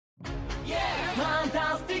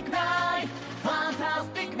Fantastic night,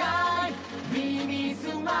 fantastic night 耳す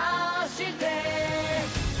まして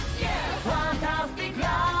Yeah! Fantastic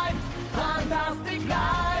night, fantastic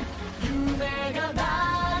night 夢が流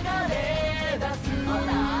れ出す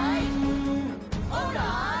Alright,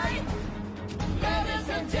 alright Ladies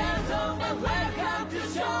and gentlemen, welcome to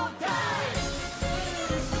showtime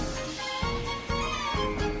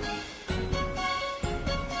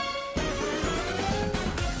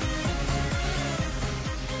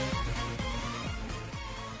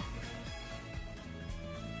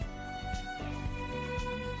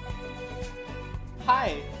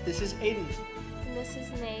Hi, this is Aiden, And this is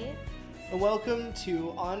Nate. and welcome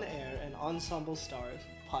to On Air, an Ensemble Stars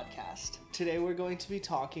podcast. Today we're going to be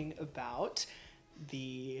talking about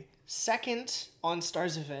the second On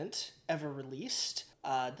Stars event ever released,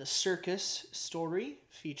 the Circus story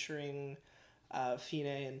featuring Fine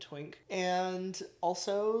and Twink, and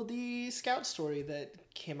also the Scout story that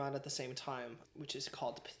came out at the same time, which is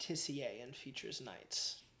called Patissiere and features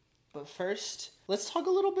knights. But first, let's talk a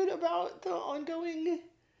little bit about the ongoing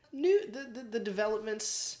the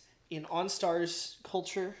developments in OnStars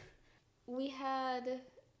culture. We had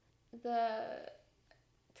the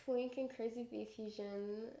Twink and Crazy Bee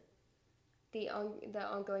fusion, the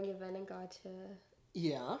ongoing event in Gotcha.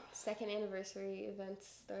 Yeah. Second anniversary events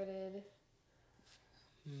started.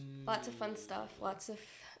 Lots of fun stuff. Lots of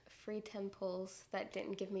free temples that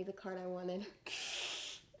didn't give me the card I wanted.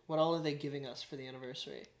 What all are they giving us for the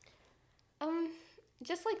anniversary?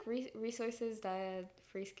 Just like resources, diet,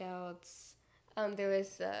 free scouts. There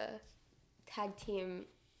was a tag team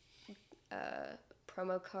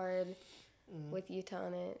promo card with Utah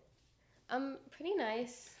on it. Pretty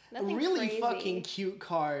nice. Nothing A really crazy. fucking cute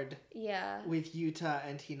card. Yeah. With Utah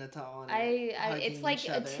and Hinata on it. It's hugging like each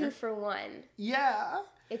a other. 2-for-1. Yeah.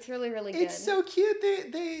 It's really, really good. It's so cute.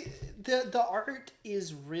 The art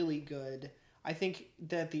is really good. I think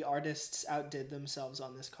that the artists outdid themselves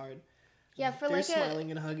on this card. Yeah, for They're like smiling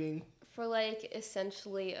and hugging. for like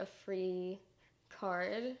essentially a free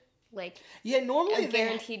card, like Yeah, normally a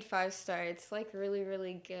guaranteed 5-star. It's like really,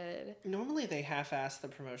 really good. Normally they half-ass the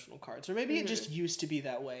promotional cards, or maybe it just used to be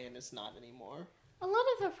that way and it's not anymore. A lot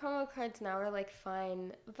of the promo cards now are like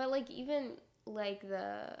fine, but like even like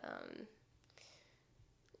the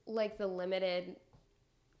limited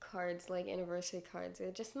cards, like anniversary cards,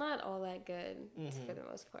 are just not all that good for the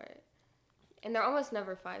most part. And they're almost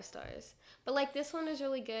never 5 stars. But like this one is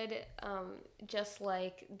really good, just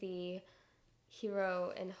like the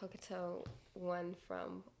Hiro and Hokuto one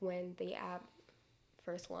from when the app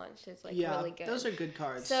first launched is like really good. Those are good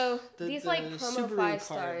cards. So these like promo Subaru 5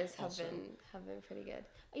 stars card have been pretty good.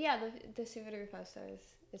 Yeah, the Subaru 5 stars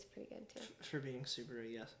is pretty good too. For being Subaru,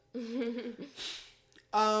 yes.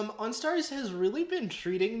 OnStars has really been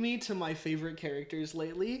treating me to my favorite characters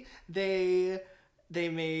lately. They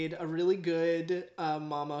made a really good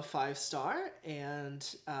Mama 5-star,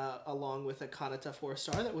 and along with a Kanata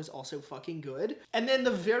 4-star that was also fucking good. And then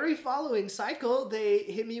the very following cycle, they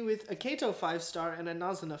hit me with a Kato 5-star and a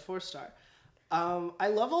Nazuna 4-star. I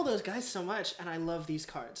love all those guys so much, and I love these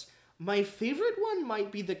cards. My favorite one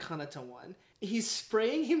might be the Kanata one. He's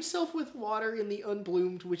spraying himself with water in the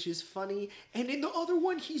Unbloomed, which is funny. And in the other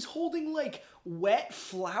one, he's holding, like, wet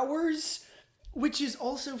flowers, which is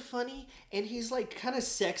also funny. And he's, like, kind of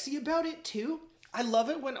sexy about it, too. I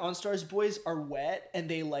love it when OnStars boys are wet and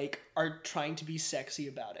they, like, are trying to be sexy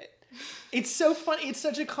about it. It's so funny. It's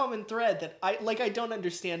such a common thread that I don't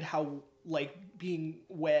understand how, like, being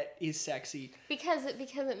wet is sexy. Because it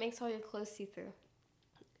makes all your clothes see-through.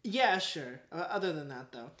 Yeah, sure. Other than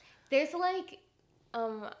that, though. There's like,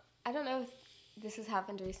 I don't know if this has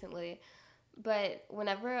happened recently, but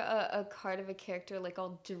whenever a card of a character like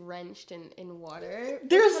all drenched in water,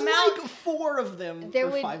 there's like 4 of them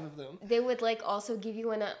or 5 of them. They would like also give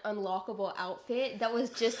you an unlockable outfit that was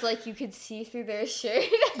just like you could see through their shirt.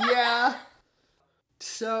 Yeah.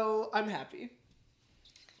 So I'm happy.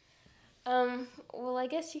 Well, I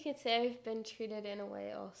guess you could say I've been treated in a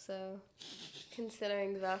way also,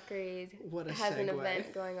 considering Valkyrie has an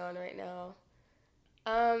event going on right now.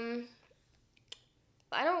 I'm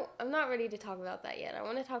not ready to talk about that yet. I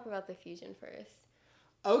want to talk about the fusion first.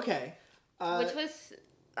 Okay. Which was,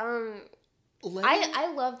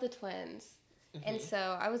 I love the twins. And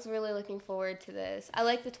so I was really looking forward to this. I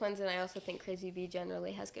like the twins, and I also think Crazy Bee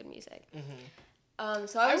generally has good music.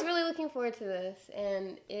 So I was really looking forward to this,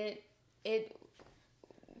 and it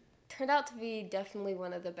turned out to be definitely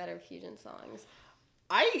one of the better fusion songs.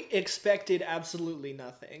 I expected absolutely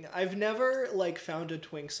nothing. I've never, found a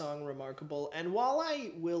Twink song remarkable, and while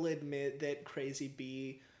I will admit that Crazy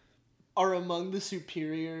Bee are among the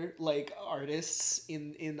superior like artists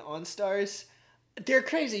in OnStars. They're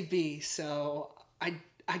crazy B, so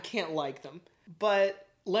I can't like them. But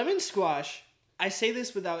Lemon Squash, I say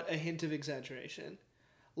this without a hint of exaggeration.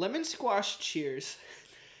 Lemon Squash Cheers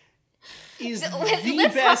is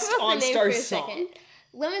the best OnStars song.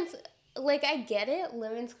 Lemons, like, I get it,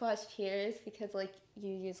 Lemon Squash Cheers, because, like, you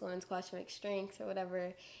use lemon squash to make drinks or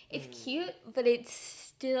whatever. It's cute, but it's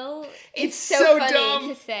still... It's so funny dumb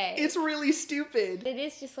to say. It's really stupid. It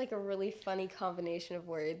is just, like, a really funny combination of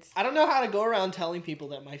words. I don't know how to go around telling people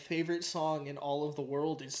that my favorite song in all of the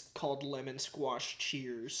world is called Lemon Squash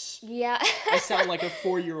Cheers. Yeah. I sound like a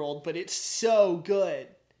 4-year-old, but it's so good.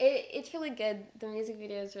 It's really good. The music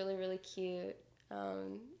video is really, really cute.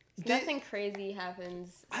 Nothing crazy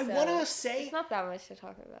happens. I want to say... It's not that much to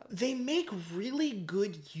talk about. They make really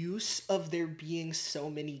good use of there being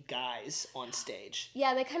so many guys on stage.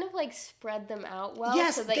 Yeah, they kind of, like, spread them out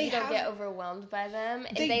well so that you don't get overwhelmed by them.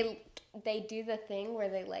 And they do the thing where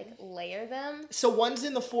they, like, layer them. So one's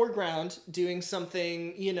in the foreground doing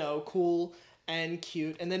something, you know, cool and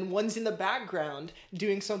cute, and then one's in the background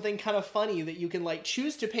doing something kind of funny that you can, like,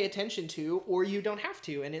 choose to pay attention to, or you don't have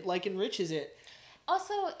to, and it, like, enriches it.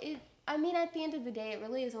 Also, I mean, at the end of the day, it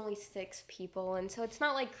really is only 6 people, and so it's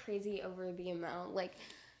not, like, crazy over the amount. Like,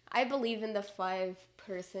 I believe in the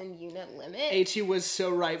 5-person unit limit. H.E. was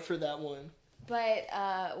so right for that one. But,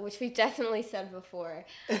 which we've definitely said before,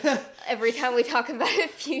 every time we talk about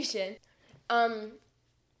Fusion.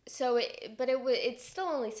 It's still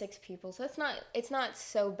only 6 people, so it's not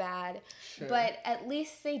so bad. Sure. But at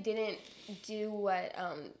least they didn't do what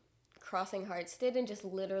Crossing Hearts did and just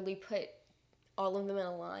literally put all of them in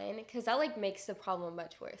a line, because that, like, makes the problem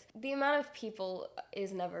much worse. The amount of people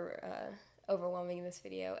is never overwhelming in this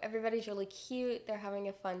video. Everybody's really cute. They're having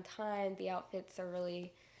a fun time. The outfits are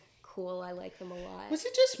really cool. I like them a lot. Was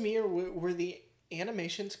it just me, or were the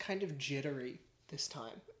animations kind of jittery this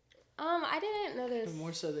time? I didn't notice.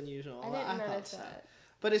 More so than usual. I didn't notice that.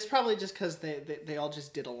 But it's probably just because they all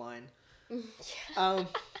just did a line. Yeah.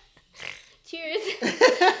 Cheers.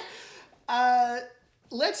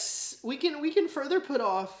 We can further put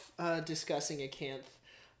off discussing Acanth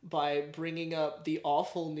by bringing up the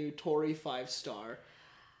awful new Tori 5-star.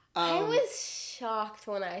 I was shocked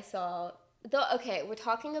when I saw... Okay, we're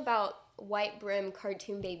talking about White Brim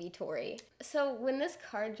Cartoon Baby Tori. So when this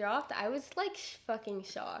card dropped, I was, like, fucking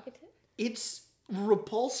shocked. It's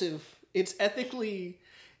repulsive. It's ethically...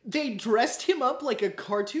 They dressed him up like a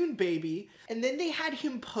cartoon baby, and then they had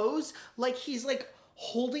him pose like he's, like,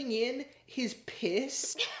 holding in his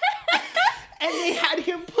piss. And they had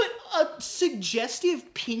him put a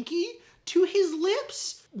suggestive pinky to his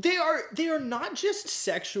lips. They are not just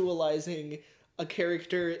sexualizing a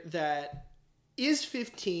character that is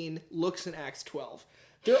 15, looks and acts 12.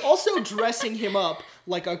 They're also dressing him up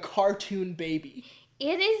like a cartoon baby.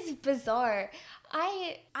 It is bizarre.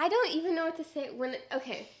 I don't even know what to say.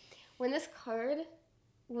 When this card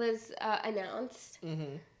was announced,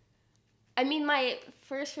 I mean, my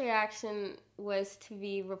first reaction was to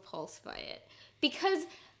be repulsed by it. Because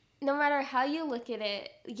no matter how you look at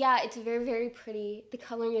it, yeah, it's very, very pretty. The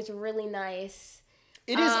coloring is really nice.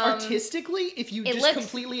 It is artistically, if you just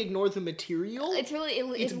completely ignore the material, it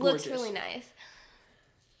looks really nice.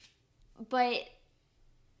 But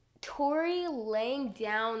Tori laying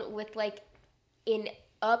down with, like, an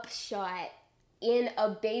upshot in a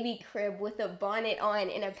baby crib with a bonnet on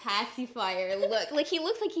and a pacifier look. Like, he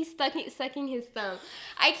looks like he's sucking his thumb.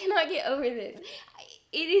 I cannot get over this.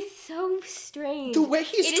 It is so strange. The way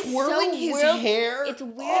he's twirling his hair. It's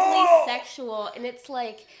weirdly sexual, and it's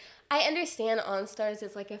like... I understand OnStars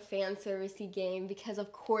is like a fan servicey game because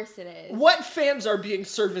of course it is. What fans are being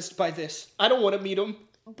serviced by this? I don't want to meet them.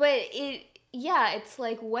 But it's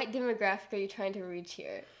like, what demographic are you trying to reach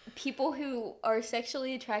here? People who are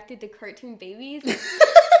sexually attracted to cartoon babies?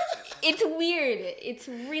 It's weird. It's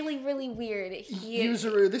really, really weird.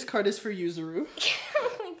 Yuzuru. This card is for Yuzuru.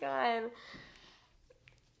 Oh my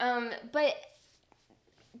god. But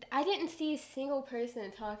I didn't see a single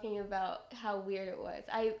person talking about how weird it was.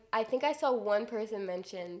 I think I saw one person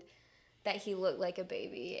mention that he looked like a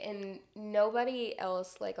baby, and nobody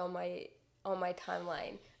else, like, on my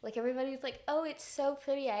timeline. Like, everybody's like, oh, it's so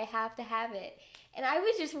pretty, I have to have it. And I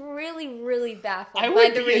was just really, really baffled by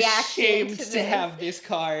the reaction to this. I would be ashamed to have this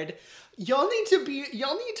card. Y'all need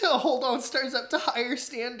to hold OnStars up to higher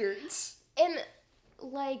standards. And,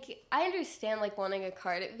 like, I understand, like, wanting a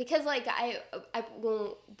card, because, like, I when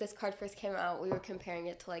this card first came out, we were comparing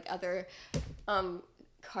it to, like, other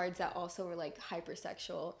cards that also were, like,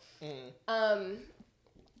 hypersexual.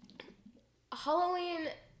 Halloween,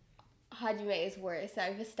 Hajime is worse.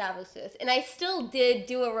 I've established this. And I still did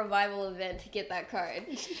do a revival event to get that card.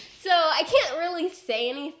 So I can't really say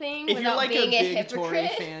anything If without you're like being a big hypocrite. Tori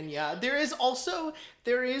fan, yeah. There is also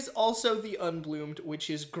the Unbloomed, which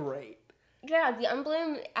is great. Yeah, the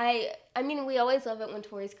Unbloom, I mean, we always love it when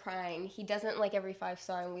Tori's crying. He doesn't like every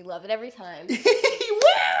 5-star, and we love it every time.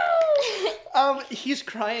 Woo! He's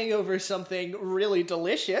crying over something really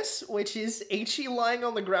delicious, which is Aichi lying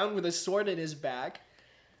on the ground with a sword in his back.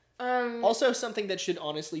 Also something that should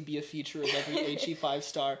honestly be a feature of every Aichi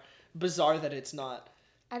 5-star. Bizarre that it's not.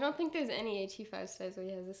 I don't think there's any HE 5-stars where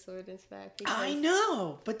he has a sword in his back. Because... I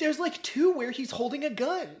know, but there's like 2 where he's holding a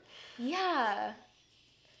gun. Yeah.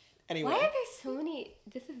 Anyway. Why are there so many...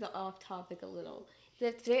 This is off topic a little.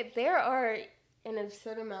 There are an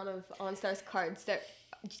absurd amount of OnStars cards that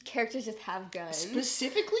characters just have guns.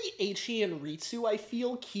 Specifically, Aichi and Ritsu, I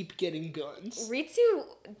feel, keep getting guns. Ritsu...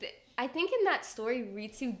 I think in that story,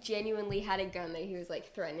 Ritsu genuinely had a gun that he was,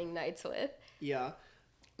 like, threatening knights with. Yeah.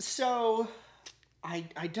 So...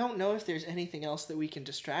 I don't know if there's anything else that we can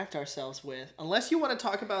distract ourselves with. Unless you want to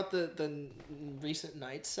talk about the recent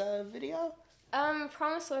Knights video?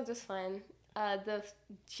 Promise Swords was fine. The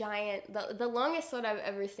longest sword I've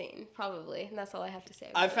ever seen, probably. And that's all I have to say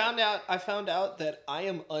about it. I found out that I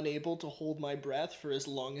am unable to hold my breath for as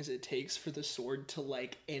long as it takes for the sword to,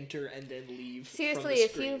 like, enter and then leave. Seriously,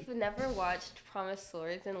 if you've never watched Promise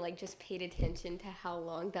Swords and, like, just paid attention to how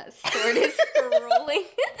long that sword is scrolling,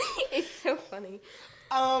 it's so funny.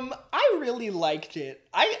 I really liked it.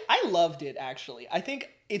 I loved it, actually. I think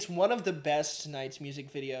it's one of the best Knights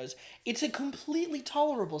music videos. It's a completely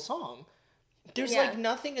tolerable song. There's like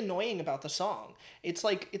nothing annoying about the song. It's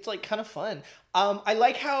like kind of fun. I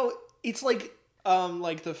like how it's like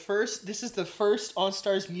this is the first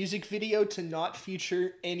OnStars music video to not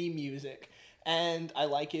feature any music. And I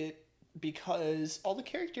like it because all the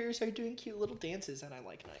characters are doing cute little dances and I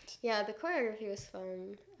like Knights. Yeah, the choreography was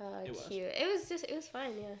fun. Cute. It was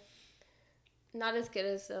fine, yeah. Not as good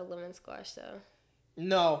as Lemon Squash though.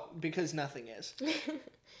 No, because nothing is.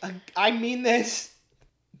 I mean this.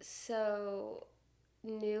 So,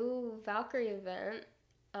 new Valkyrie event,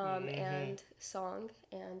 and song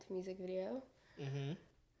and music video. Mm-hmm.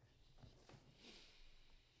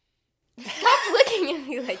 Stop looking at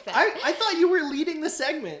me like that. I thought you were leading the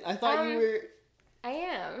segment. I thought you were... I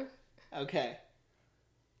am. Okay.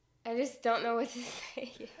 I just don't know what to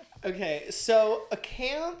say yet. Okay, so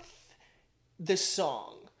Acanth, the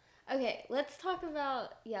song. Okay, let's talk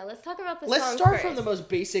about the song Let's start first. from the most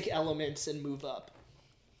basic elements and move up.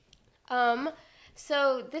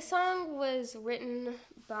 So this song was written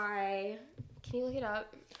by... Can you look it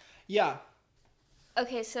up? Yeah.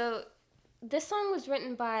 Okay, so this song was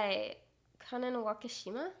written by Kanen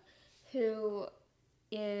Wakashima, who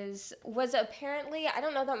was apparently... I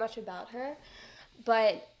don't know that much about her,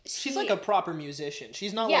 but she's like a proper musician.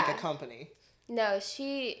 She's not like a company. No,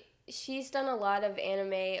 she's done a lot of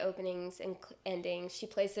anime openings and endings. She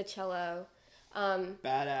plays the cello.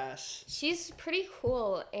 Badass. She's pretty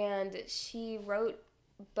cool, and she wrote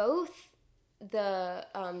both the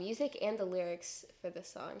music and the lyrics for the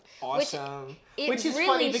song. Awesome. Which is really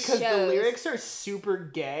funny because the shows. lyrics are super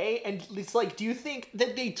gay, and it's like, do you think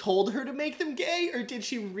that they told her to make them gay, or did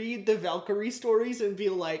she read the Valkyrie stories and be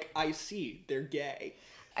like, I see, they're gay?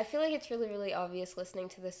 I feel like it's really, really obvious listening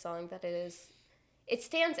to this song that it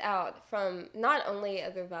stands out from not only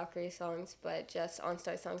other Valkyrie songs, but just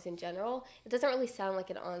OnStar songs in general. It doesn't really sound like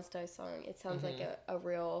an OnStar song. It sounds like a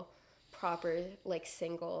real proper, like,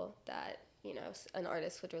 single that, you know, an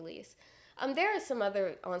artist would release. There are some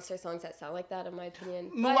other OnStar songs that sound like that, in my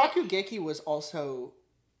opinion. Mulaku Geki was also,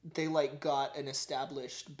 they, like, got an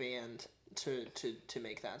established band to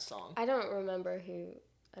make that song. I don't remember who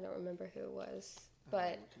it was,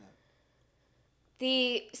 but...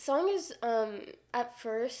 The song is, at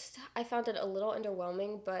first, I found it a little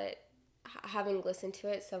underwhelming, but having listened to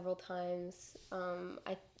it several times,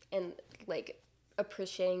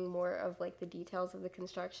 appreciating more of, like, the details of the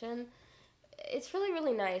construction, it's really,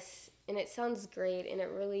 really nice, and it sounds great, and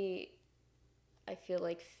it really, I feel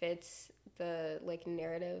like, fits the, like,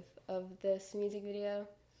 narrative of this music video.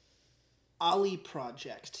 Ali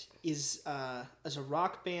Project is a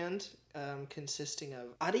rock band consisting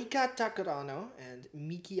of Arika Takurano and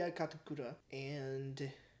Mikiya Katakura,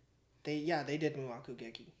 and they did Mulaku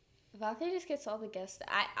Geki. Valkyrie just gets all the guests.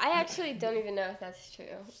 I actually don't even know if that's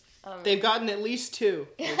true. They've gotten at least 2,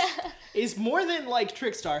 which is more than, like,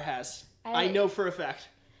 Trickstar has. I know for a fact.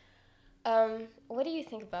 What do you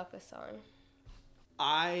think about this song?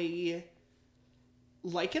 I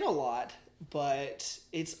like it a lot, but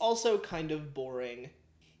it's also kind of boring.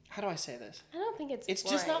 How do I say this? I don't think it's It's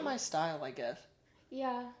boring. just not my style, I guess.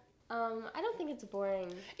 Yeah. I don't think it's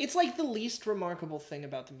boring. It's like the least remarkable thing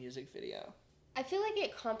about the music video. I feel like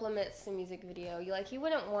it complements the music video. You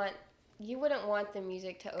wouldn't want the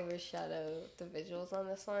music to overshadow the visuals on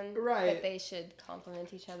this one. Right. But they should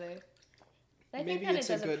complement each other. And I Maybe think that it's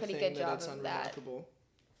it does a good pretty thing good job it's of that. unremarkable.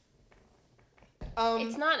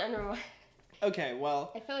 It's not unremarkable. Okay,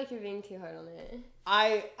 well, I feel like you're being too hard on it.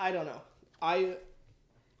 I don't know. I'm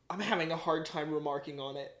having a hard time remarking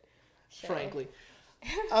on it, Sure. frankly.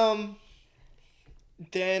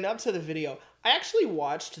 Then up to the video. I actually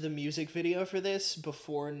watched the music video for this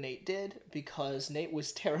before Nate did because Nate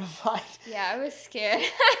was terrified. Yeah, I was scared.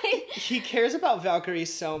 He cares about Valkyrie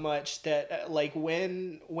so much that like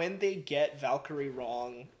when they get Valkyrie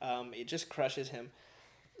wrong, it just crushes him.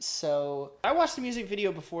 So I watched the music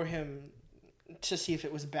video before him to see if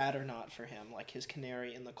it was bad or not for him, like his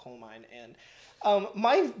canary in the coal mine. And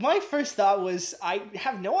my first thought was, I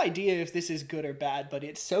have no idea if this is good or bad, but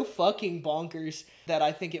it's so fucking bonkers that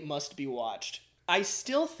I think it must be watched. I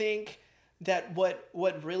still think that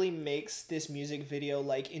what really makes this music video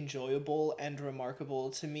like enjoyable and remarkable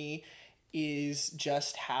to me is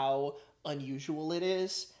just how unusual it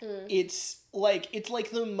is. It's like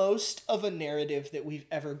the most of a narrative that we've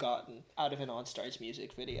ever gotten out of an OnStars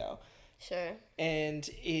music video. Sure. And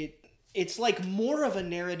it's like more of a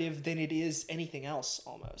narrative than it is anything else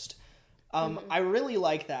almost. I really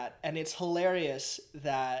like that, and it's hilarious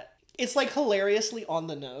that it's like hilariously on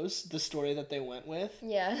the nose, the story that they went with.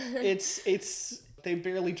 Yeah. It's they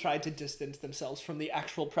barely tried to distance themselves from the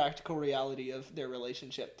actual practical reality of their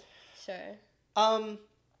relationship. Sure.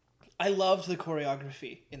 I loved the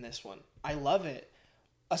choreography in this one. I love it.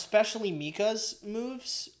 Especially Mika's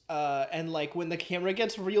moves, and like when the camera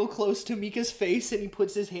gets real close to Mika's face and he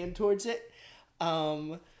puts his hand towards it.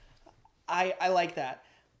 I like that.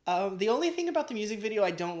 The only thing about the music video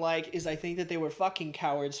I don't like is I think that they were fucking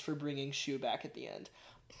cowards for bringing Shu back at the end.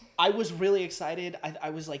 I was really excited. I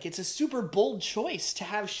was like, it's a super bold choice to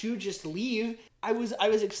have Shu just leave. I was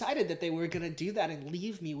excited that they were gonna do that and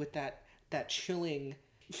leave me with that chilling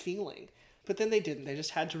feeling. But then they didn't. They just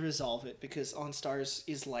had to resolve it because OnStars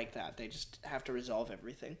is like that. They just have to resolve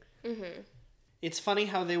everything. Mm-hmm. It's funny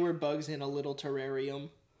how they were bugs in a little terrarium.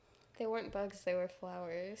 They weren't bugs, they were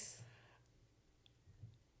flowers.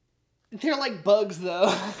 They're like bugs,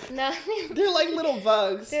 though. No. They're like little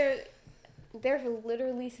bugs. They're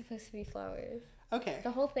literally supposed to be flowers. Okay.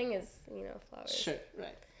 The whole thing is, flowers. Sure,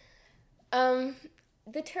 right.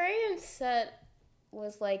 The terrarium set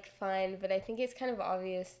was, like, fine, but I think it's kind of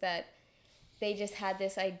obvious that they just had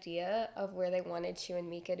this idea of where they wanted Shu and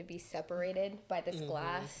Mika to be separated by this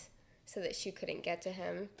glass so that Shu couldn't get to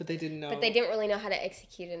him. But they didn't know. But they didn't really know how to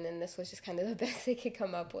execute it, and this was just kind of the best they could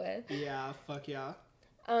come up with. Yeah, fuck yeah.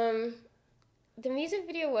 The music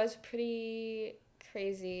video was pretty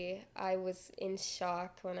crazy. I was in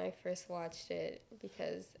shock when I first watched it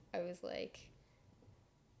because I was like,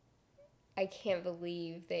 I can't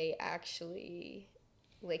believe they actually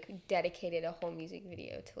dedicated a whole music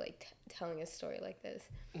video to telling a story like this.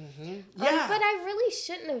 Mm-hmm. Yeah. But I really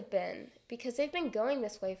shouldn't have been because they've been going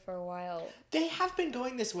this way for a while. They have been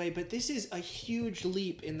going this way, but this is a huge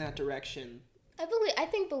leap in that direction. I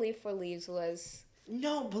think Believe for Leaves was...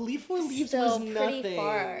 No, Believe for Leaves still was pretty nothing.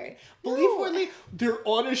 far. Believe for Leaves, they're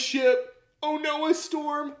on a ship. Oh no, a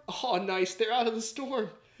storm. Oh, nice, they're out of the storm.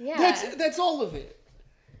 Yeah. That's all of it.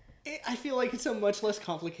 I feel like it's a much less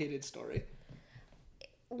complicated story.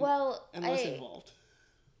 Well, and less involved.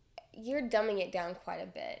 You're dumbing it down quite a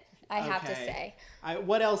bit, I have to say.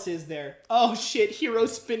 What else is there? Oh shit, Hero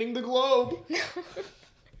spinning the globe.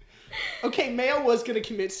 Okay, Mayo was gonna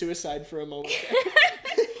commit suicide for a moment.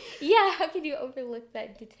 Yeah, how could you overlook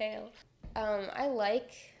that detail? I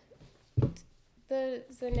like the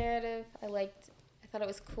narrative. I thought it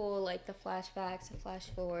was cool, like the flashbacks, the flash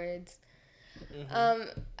forwards.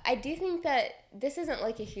 Mm-hmm. I do think that this isn't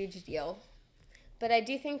like a huge deal, but I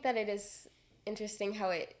do think that it is interesting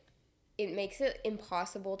how it makes it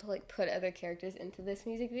impossible to put other characters into this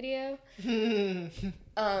music video.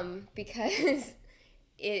 Because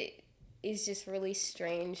it is just really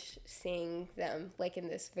strange seeing them in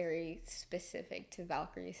this very specific to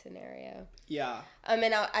Valkyrie scenario. Yeah.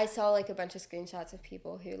 And I saw a bunch of screenshots of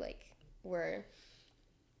people who were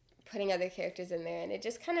putting other characters in there, and it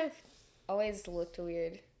just kind of always looked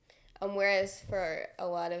weird. Whereas for a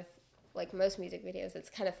lot of most music videos,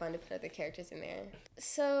 it's kind of fun to put other characters in there.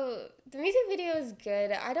 So the music video is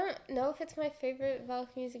good. I don't know if it's my favorite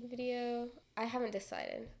Valk music video. I haven't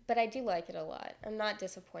decided, but I do like it a lot. I'm not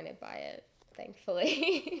disappointed by it,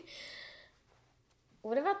 thankfully.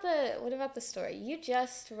 What about the story? You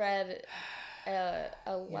just read a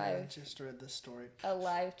live. Yeah, I just read the story. A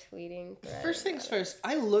live tweeting thread. First things first,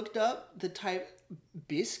 I looked up the type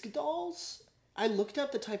bisque dolls. I looked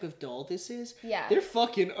up the type of doll this is. Yeah. They're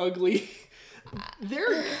fucking ugly.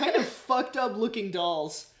 They're kind of fucked up looking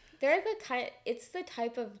dolls. It's the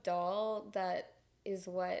type of doll that is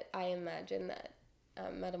what I imagine that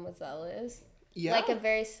Mademoiselle is. Yeah. Like a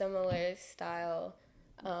very similar style.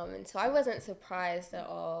 And so I wasn't surprised at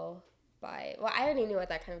all by... Well, I already knew what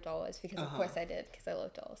that kind of doll was because of course I did because I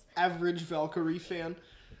love dolls. Average Valkyrie fan.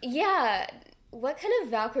 Yeah. What kind of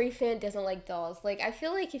Valkyrie fan doesn't like dolls? Like, I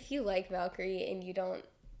feel like if you like Valkyrie and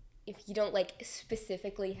if you don't like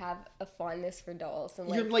specifically have a fondness for dolls, and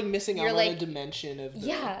like you're like missing out on a dimension of the,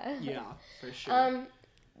 yeah, for sure.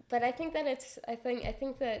 But I think that I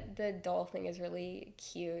think that the doll thing is really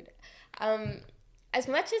cute. As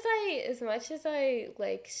much as I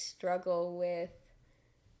like struggle with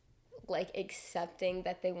like accepting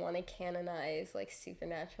that they want to canonize like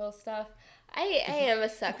supernatural stuff, I am a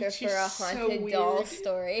sucker for a haunted doll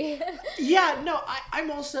story. Yeah, no,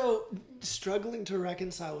 I'm also struggling to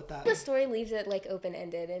reconcile with that. The story leaves it like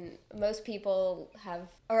open-ended, and most people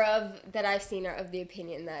that I've seen are of the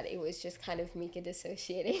opinion that it was just kind of Mika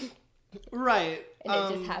dissociating. Right. And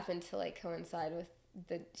it just happened to like coincide with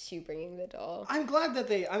the shoe bringing the doll. I'm glad that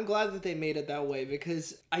they made it that way,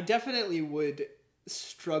 because I definitely would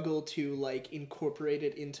struggle to like incorporate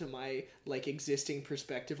it into my like existing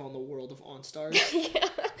perspective on the world of OnStars.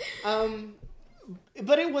 Yeah.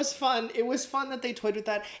 But it was fun. It was fun that they toyed with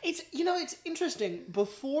that. It's interesting.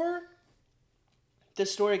 Before the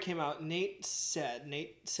story came out, Nate said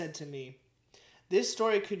to me, this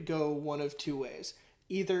story could go one of two ways.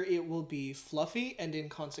 Either it will be fluffy and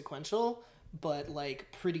inconsequential, but like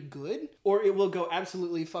pretty good, or it will go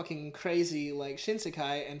absolutely fucking crazy like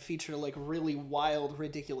Shinsekai and feature like really wild,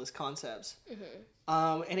 ridiculous concepts.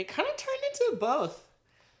 Mm-hmm. And it kind of turned into both.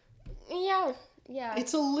 Yeah.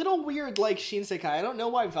 It's a little weird like Shinsekai. I don't know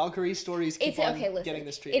why Valkyrie stories keep getting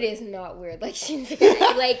this treatment. It is not weird like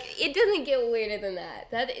Shinsekai. Like, it doesn't get weirder than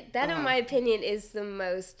that. That in my opinion is the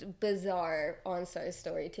most bizarre OnStar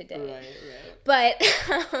story to date. Right. But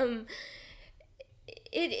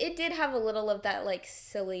it did have a little of that like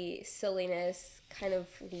silliness, kind of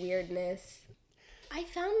weirdness. I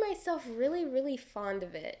found myself really, really fond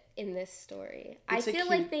of it in this story. I feel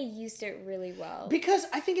like they used it really well. Because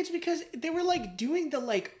I think it's because they were like doing the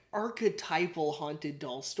like archetypal haunted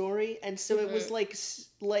doll story, and so it was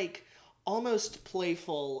like almost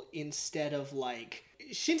playful instead of like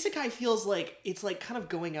Shinsekai feels like it's like kind of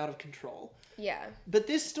going out of control. Yeah. But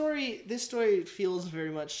this story feels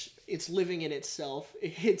very much it's living in itself.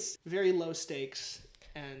 It's very low stakes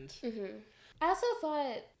and I also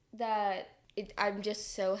thought that I'm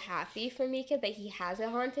just so happy for Mika that he has a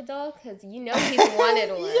haunted doll, because he's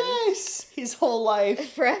wanted one. Yes! His whole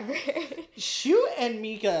life. Forever. Shu and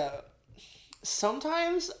Mika,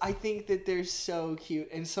 sometimes I think that they're so cute,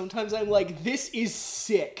 and sometimes I'm like, this is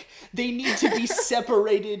sick. They need to be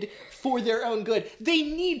separated for their own good. They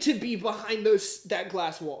need to be behind that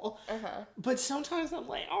glass wall. But sometimes I'm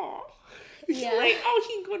like, oh. Yeah. Like, oh,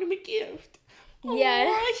 he got him a gift. Oh,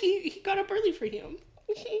 yeah. He got up early for him.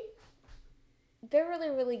 They're really,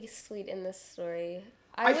 really sweet in this story.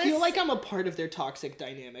 I feel like I'm a part of their toxic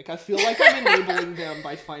dynamic. I feel like I'm enabling them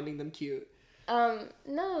by finding them cute.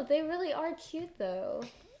 No, they really are cute, though.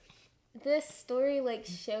 This story, like,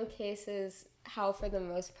 showcases how, for the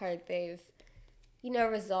most part, they've,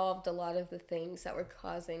 resolved a lot of the things that were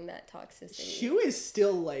causing that toxicity. Shu is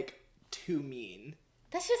still, like, too mean.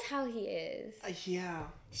 That's just how he is. Yeah.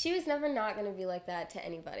 She was never not going to be like that to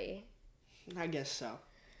anybody. I guess so.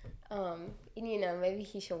 And, maybe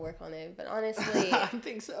he should work on it, but honestly... I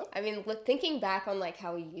think so. I mean, thinking back on, like,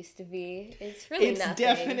 how he used to be, it's really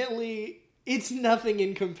nothing. It's nothing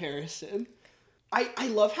in comparison. I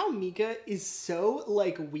love how Mika is so,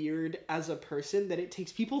 like, weird as a person that it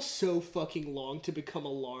takes people so fucking long to become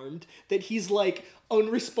alarmed that he's, like,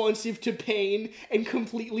 unresponsive to pain and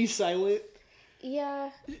completely silent.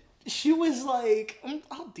 Yeah. She was like,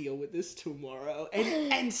 I'll deal with this tomorrow.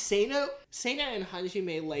 And Seina and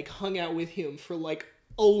Hajime, like, hung out with him for, like,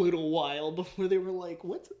 a little while before they were like,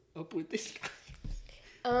 what's up with this guy?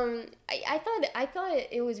 I thought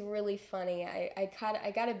it was really funny. I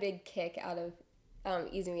got a big kick out of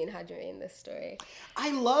Izumi and Hajime in this story.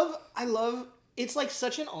 I love it's like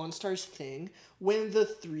such an OnStars thing when the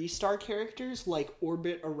 3-star characters like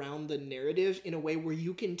orbit around the narrative in a way where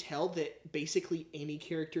you can tell that basically any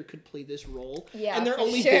character could play this role. Yeah, and they're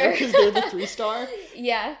only sure. there because they're the 3-star.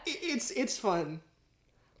 Yeah. It's fun.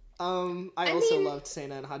 I also loved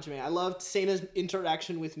Seina and Hajime. I loved Seina's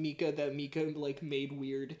interaction with Mika that Mika like made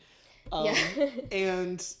weird. Yeah.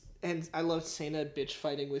 and I loved Seina bitch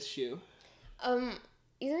fighting with Shu.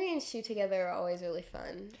 Izumi and Shu together are always really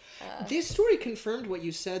fun. This story confirmed what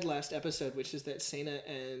you said last episode, which is that Seina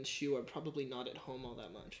and Shu are probably not at home all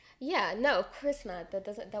that much. Yeah, no, of course not. That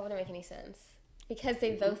wouldn't make any sense. Because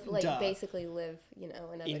they both like basically live, you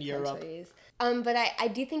know, in other countries. But I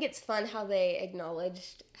do think it's fun how they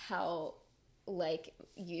acknowledged how like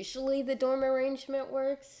usually the dorm arrangement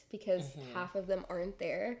works because half of them aren't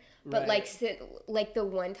there. But like the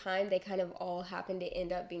one time they kind of all happened to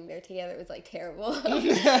end up being there together, it was like terrible.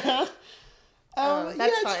 That's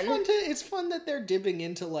fun. It's fun that they're dipping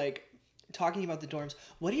into like talking about the dorms.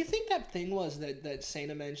 What do you think that thing was that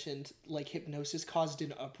Seina mentioned, like hypnosis caused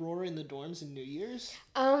an uproar in the dorms in New Year's?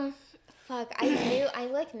 Fuck, I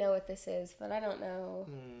like know what this is, but I don't know.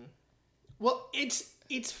 Well,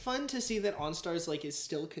 it's fun to see that OnStars like is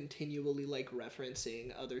still continually like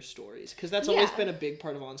referencing other stories, because that's always been a big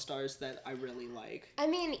part of OnStars that I really like. I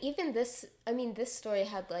mean, this story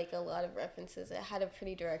had like a lot of references. It had a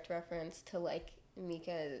pretty direct reference to like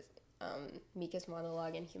Mika's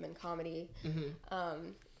monologue in Human Comedy,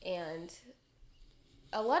 and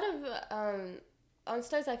a lot of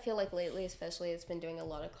OnStars, I feel like lately especially, it's been doing a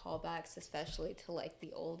lot of callbacks, especially to like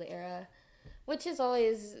the old era, which is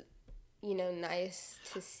always, you know, nice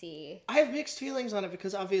to see. I have mixed feelings on it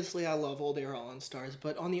because obviously I love old era OnStars,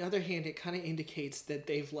 but on the other hand, it kind of indicates that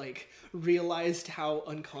they've like realized how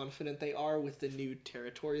unconfident they are with the new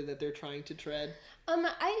territory that they're trying to tread.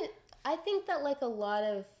 I think that like a lot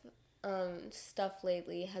of stuff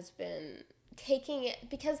lately has been taking it,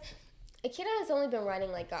 because Akira has only been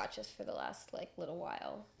writing like gotchas for the last like little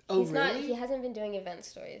while. Oh, really? He hasn't been doing event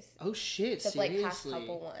stories. Oh shit! Except Seriously? like past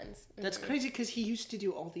couple ones. That's crazy because he used to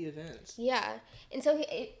do all the events. Yeah, and so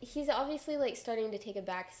he's obviously like starting to take a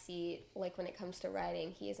back seat. Like when it comes to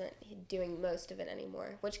writing, he isn't doing most of it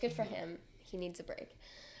anymore, which good for him. He needs a break.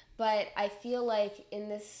 But I feel like in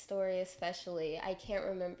this story especially, I can't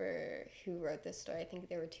remember who wrote this story. I think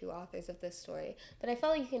there were two authors of this story. But I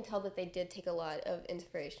felt like you can tell that they did take a lot of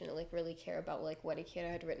inspiration and like really care about like what Akira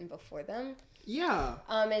had written before them. Yeah.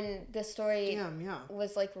 And the story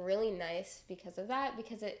was like really nice because of that.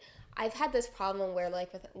 Because I've had this problem where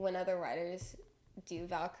like when other writers do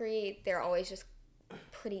Valkyrie, they're always just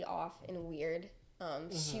pretty off and weird.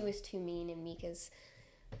 She was too mean and Mika's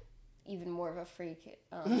even more of a freak,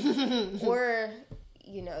 or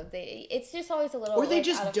you know, it's just always a little, or they like,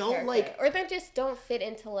 just don't character. Like, or they just don't fit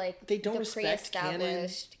into like they don't respect canon.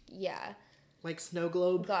 Yeah, like Snow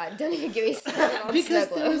Globe. God, don't even give me on because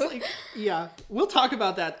Snow there was Globe. like, we'll talk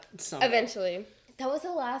about that someday. Eventually. That was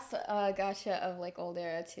the last gotcha of like old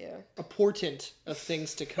era too. A portent of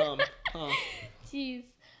things to come. Huh. Jeez,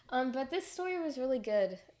 but this story was really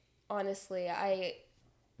good. Honestly, I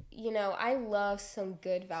love some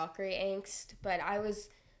good Valkyrie angst, but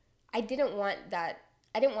I didn't want that.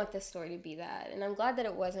 I didn't want this story to be that, and I'm glad that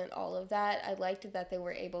it wasn't all of that. I liked that they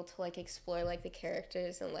were able to like explore like the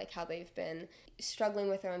characters and like how they've been struggling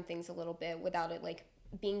with their own things a little bit without it like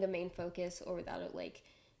being the main focus or without it like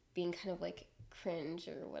being kind of like cringe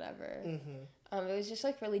or whatever. It was just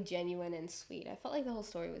like really genuine and sweet. I felt like the whole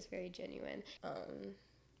story was very genuine.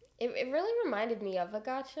 It really reminded me of a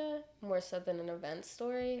gacha more so than an event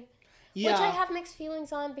story, which I have mixed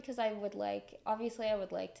feelings on because I would like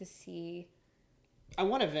to see. I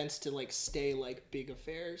want events to like stay like big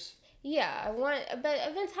affairs. Yeah, but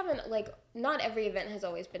events haven't like, not every event has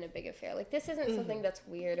always been a big affair. Like this isn't something that's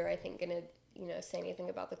weird or I think gonna, you know, say anything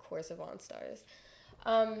about the course of OnStars.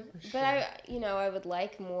 But I would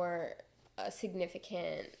like more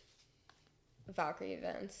significant Valkyrie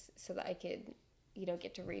events so that I could, you know,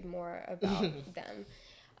 get to read more about them.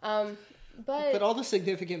 But all the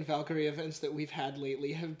significant Valkyrie events that we've had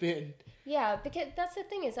lately have been... Yeah, because that's the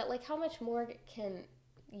thing, is that, like, how much more can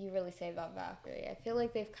you really say about Valkyrie? I feel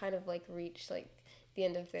like they've kind of, like, reached, like, the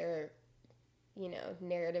end of their, you know,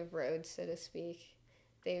 narrative road, so to speak.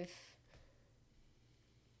 They've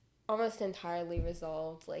almost entirely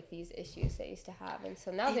resolved, like, these issues they used to have, and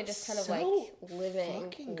so now they're just kind of, like,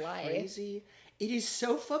 living life. Crazy. It is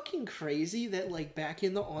so fucking crazy that, like, back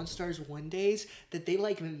in the OnStars 1 days, that they,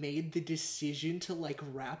 like, made the decision to, like,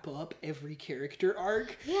 wrap up every character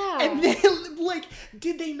arc. Yeah. And then, like,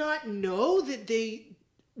 did they not know that they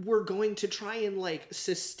were going to try and, like,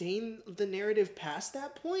 sustain the narrative past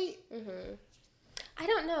that point? Mm-hmm. I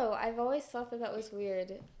don't know. I've always thought that was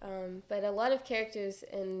weird. But a lot of characters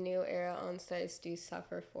in New Era OnStars do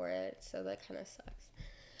suffer for it, so that kind of sucks.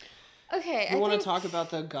 Okay, You want to talk about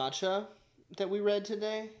the gacha that we read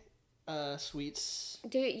today? Sweets.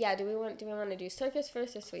 Do we want to do Circus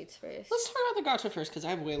first or Sweets first? Let's talk about the gacha first, because I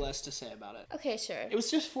have way less to say about it. Okay, sure. It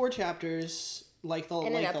was just 4 chapters, like the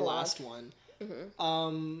last one.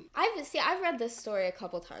 Mm-hmm. I've read this story a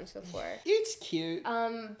couple times before. It's cute.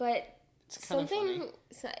 But it's kind of funny.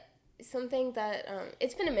 Something that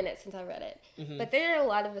it's been a minute since I read it, but there are a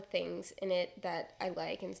lot of the things in it that I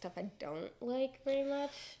like and stuff I don't like very much.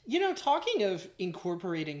 You know, talking of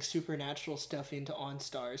incorporating supernatural stuff into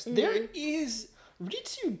OnStars, there is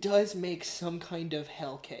Ritsu does make some kind of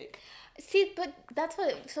hell cake. See, but that's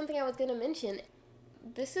something I was gonna mention.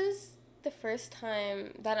 This is the first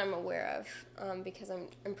time that I'm aware of, because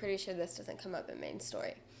I'm pretty sure this doesn't come up in main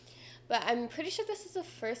story. But I'm pretty sure this is the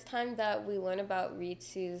first time that we learn about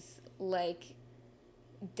Ritsu's, like,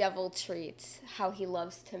 devil treats, how he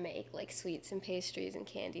loves to make, like, sweets and pastries and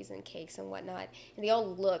candies and cakes and whatnot. And they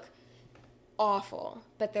all look awful,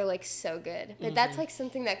 but they're, like, so good. But that's, like,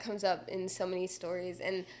 something that comes up in so many stories,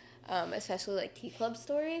 and especially, like, tea club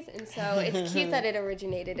stories. And so it's cute that it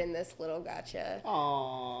originated in this little gacha.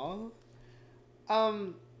 Aww.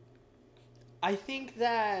 I think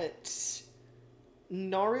that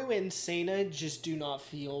Naru and Sena just do not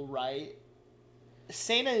feel right.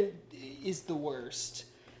 Sena is the worst.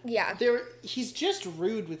 Yeah. He's just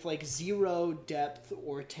rude with, like, 0 depth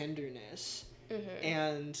or tenderness.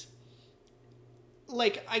 And,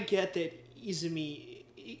 like, I get that Izumi,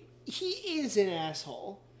 he is an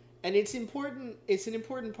asshole. And it's an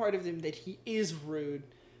important part of him that he is rude,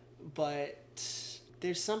 but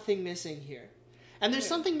there's something missing here. And there's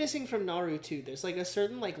something missing from Naru, too. There's, like, a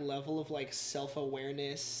certain, like, level of, like,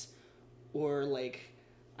 self-awareness or, like,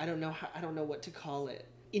 I don't know what to call it.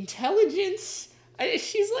 Intelligence?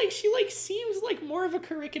 She seems like more of a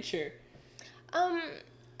caricature. I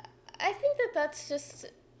think that's just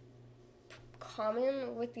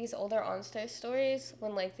common with these older OnStar stories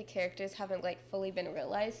when, like, the characters haven't, like, fully been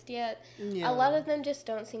realized yet. Yeah. A lot of them just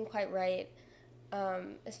don't seem quite right,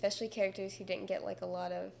 especially characters who didn't get, like, a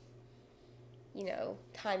lot of, you know,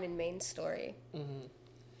 time in main story.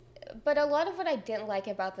 But a lot of what I didn't like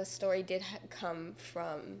about the story did come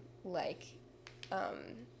from, like,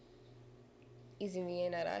 Izumi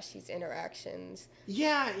and Arashi's interactions.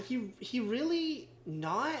 Yeah, he really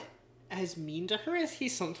not as mean to her as he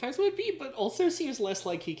sometimes would be, but also seems less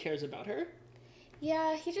like he cares about her.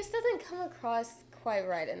 Yeah, he just doesn't come across quite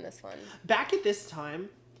right in this one. Back at this time,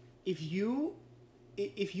 if you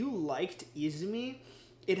liked Izumi,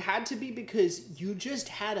 it had to be because you just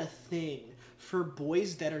had a thing for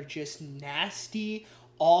boys that are just nasty,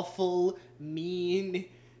 awful, mean,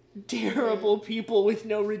 terrible people with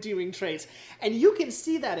no redeeming traits. And you can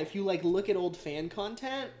see that if you, like, look at old fan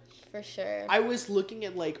content. For sure. I was looking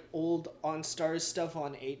at, like, old OnStars stuff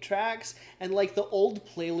on 8-tracks, and, like, the old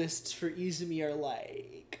playlists for Izumi are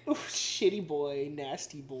like, oh, shitty boy,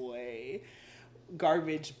 nasty boy,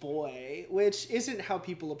 garbage boy, which isn't how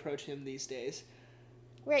people approach him these days.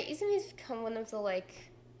 Right, Izumi's become one of the, like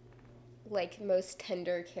most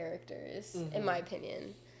tender characters, in my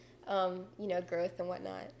opinion. You know, growth and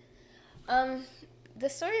whatnot. The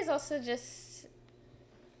story is also just,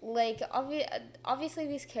 like, obviously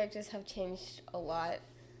these characters have changed a lot.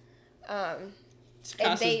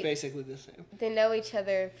 Cast is basically the same. They know each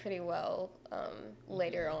other pretty well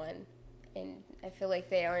later on, and I feel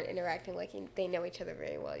like they aren't interacting like they know each other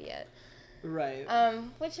very well yet. Right.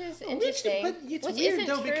 Which is interesting. But it's weird,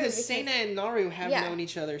 though, because Sena and Naru have known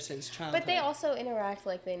each other since childhood. But they also interact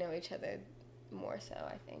like they know each other more so,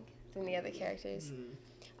 I think, than the other characters.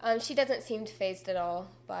 She doesn't seem fazed at all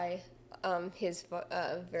by his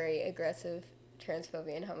very aggressive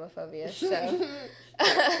transphobia and homophobia, so...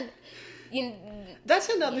 That's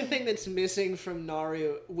another thing that's missing from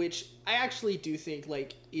Naru, which I actually do think,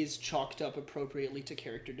 like, is chalked up appropriately to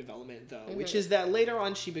character development, though, which is that later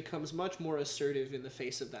on she becomes much more assertive in the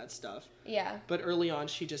face of that stuff. Yeah. But early on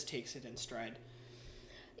she just takes it in stride.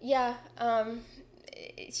 Yeah,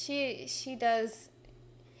 she does...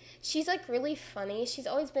 She's, like, really funny. She's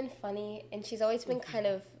always been funny, and she's always been kind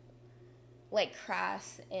of, like,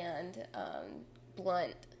 crass and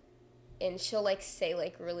blunt. And she'll, like, say,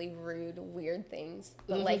 like, really rude, weird things,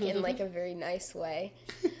 but, like, in, like, a very nice way.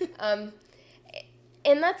 And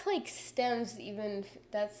that's, like, stems even,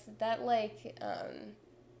 that's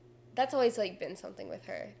always, like, been something with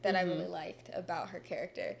her that I really liked about her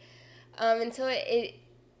character. And so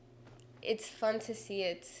it's fun to see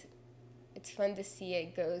it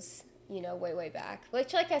goes, you know, way, way back.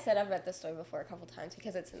 Which, like I said, I've read this story before a couple times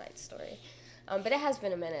because it's a nice story. But it has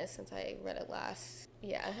been a minute since I read it last.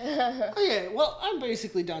 Yeah. Okay, well, I'm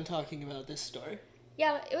basically done talking about this story.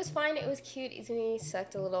 Yeah, it was fine. It was cute. Izumi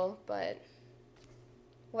sucked a little, but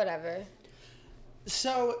Whatever.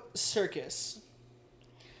 So, Circus.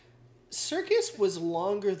 Circus was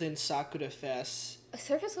longer than Sakura Fest.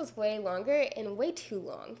 Circus was way longer and way too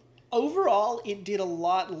long. Overall, it did a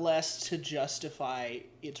lot less to justify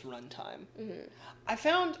its runtime. Mm-hmm. I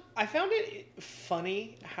found it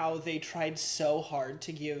funny how they tried so hard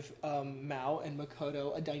to give Mao and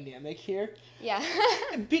Makoto a dynamic here. Yeah.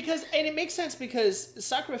 And it makes sense because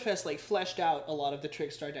Sakura Fest like fleshed out a lot of the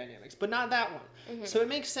Trickstar dynamics, but not that one. Mm-hmm. So it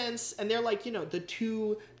makes sense, and they're like, the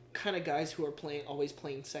two kind of guys who are always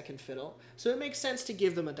playing second fiddle. So it makes sense to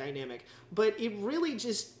give them a dynamic, but it really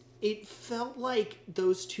it felt like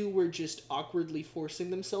those two were just awkwardly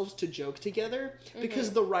forcing themselves to joke together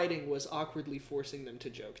because the writing was awkwardly forcing them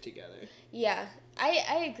to joke together. Yeah,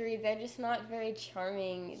 I agree. They're just not very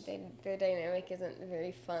charming. Their dynamic isn't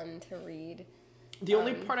very fun to read. The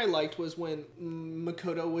only part I liked was when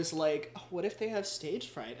Makoto was like, oh, what if they have stage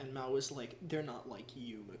fright? And Mao was like, they're not like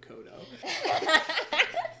you, Makoto.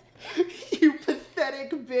 You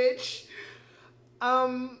pathetic bitch.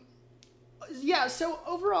 Yeah, so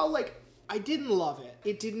overall, like, I didn't love it.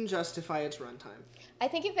 It didn't justify its runtime. I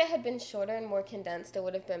think if it had been shorter and more condensed, it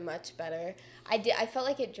would have been much better. I felt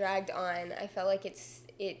like it dragged on. I felt like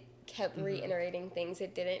it kept reiterating things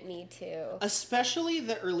it didn't need to. Especially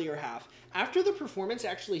the earlier half. After the performance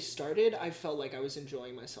actually started, I felt like I was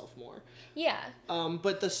enjoying myself more. Yeah.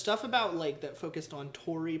 But the stuff about, like, that focused on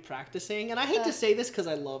Tori practicing, and I hate to say this because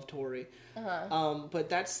I love Tori, but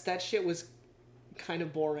that shit was kind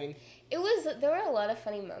of boring. There were a lot of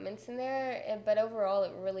funny moments in there, but overall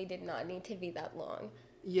it really did not need to be that long.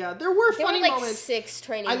 Yeah, there were funny moments. There were moments. 6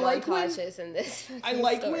 training montages in this I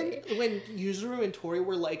like story. when Yuzuru and Tori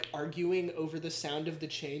were like arguing over the sound of the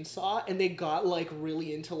chainsaw, and they got like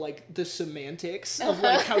really into like the semantics of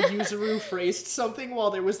like how Yuzuru phrased something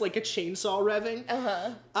while there was like a chainsaw revving.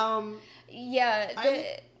 Yeah,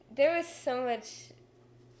 there was so much.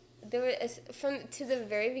 There was to the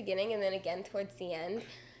very beginning, and then again towards the end.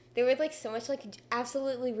 There was, like, so much, like,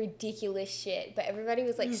 absolutely ridiculous shit, but everybody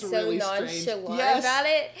was, like, so really nonchalant about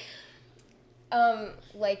it.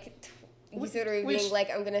 Like, Yuzuru being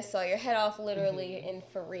like, I'm gonna saw your head off, literally, and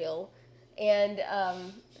for real. And,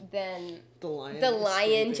 then the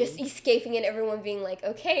lion just escaping and everyone being like,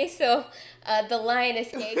 okay, so, the lion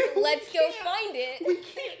escaped, let's go find it. We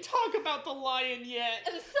can't talk about the lion yet.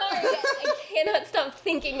 I'm sorry, I cannot stop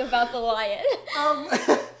thinking about the lion.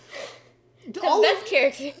 The best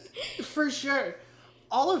character. For sure.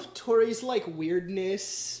 All of Tori's, like,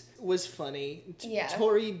 weirdness was funny. Yeah.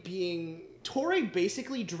 Tori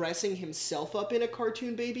basically dressing himself up in a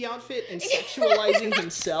cartoon baby outfit and sexualizing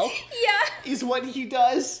himself is what he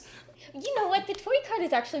does. You know what? The Tori card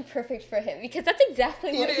is actually perfect for him because that's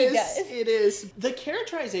exactly what he does. It is. The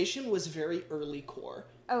characterization was very early core.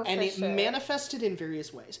 Oh, and it manifested in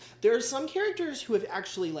various ways. There are some characters who have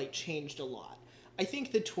actually, like, changed a lot. I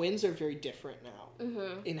think the twins are very different now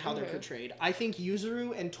in how they're portrayed. I think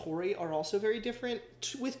Yuzuru and Tori are also very different.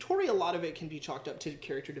 With Tori, a lot of it can be chalked up to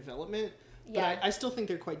character development, but I still think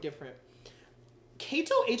they're quite different.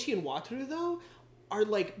 Kaito, Eiichi, and Wataru, though, are,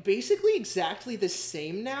 like, basically exactly the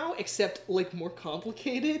same now, except, like, more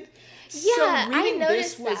complicated. Yeah, so reading I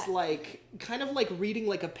this noticed was, like, kind of like reading,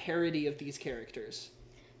 like, a parody of these characters.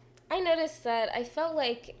 I noticed that. I felt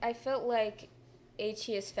like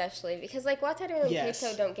Eiichi especially, because, like, Wataru and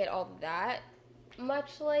Kaito don't get all that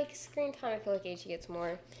much, like, screen time. I feel like Eiichi gets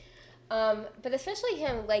more. But especially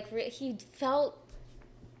him, like, he felt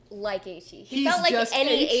like Eiichi. He felt like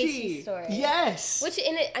any Eiichi story. Yes! Which,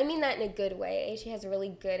 I mean that in a good way. Eiichi has a really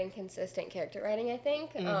good and consistent character writing, I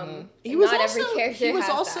think. He was every character He was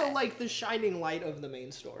has also, that. like, the shining light of the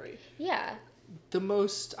main story. Yeah. The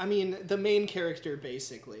main character,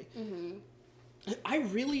 basically. I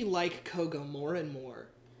really like Koga more and more.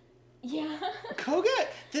 Yeah. Koga,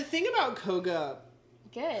 the thing about Koga...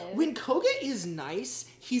 Good. When Koga is nice,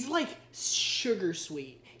 he's, like, sugar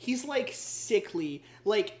sweet. He's, like, sickly.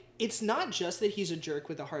 Like, it's not just that he's a jerk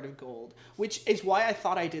with a heart of gold, which is why I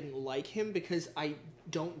thought I didn't like him, because I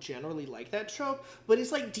don't generally like that trope, but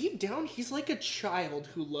it's, like, deep down, he's, like, a child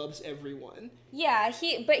who loves everyone. Yeah,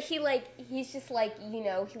 he's just, like, you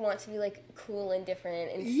know, he wants to be, like, cool and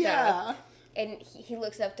different and stuff. Yeah. And he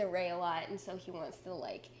looks up to Rei a lot, and so he wants to,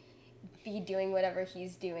 like, be doing whatever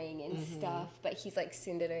he's doing and stuff, but he's, like,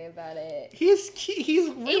 tsundere about it. He's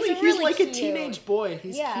really like cute. A teenage boy.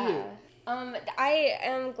 He's cute. I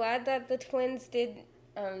am glad that the twins did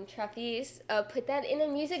trapeze. Put that in a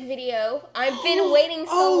music video. I've been waiting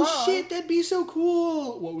so long. Oh, shit, that'd be so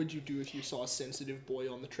cool. What would you do if you saw a sensitive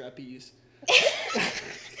boy on the trapeze?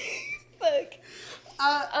 Fuck.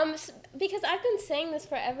 Because I've been saying this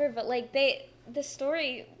forever, but, like, the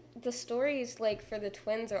stories like for the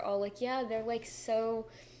twins are all like, yeah, they're like so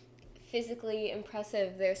physically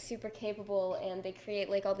impressive, they're super capable, and they create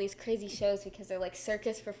like all these crazy shows because they're like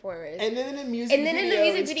circus performers. And then in the music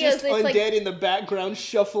videos, just it's undead like in the background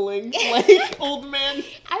shuffling like old men.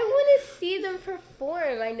 I want to see them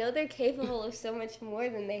perform. I know they're capable of so much more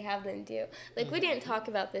than they have them do. Like we didn't talk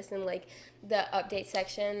about this in like the update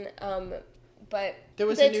section, but there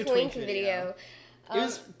was the a new Twink video. It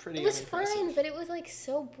was pretty. It was fine, but it was like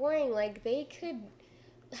so boring. Like they could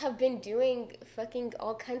have been doing fucking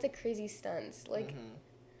all kinds of crazy stunts. Like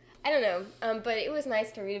I don't know, but it was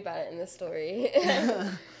nice to read about it in the story.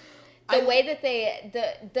 The way that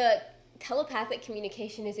the telepathic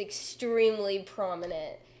communication is extremely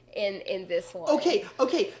prominent in this one.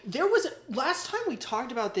 Okay. There was last time we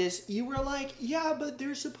talked about this, you were like, yeah, but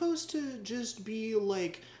they're supposed to just be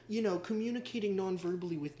like, you know, communicating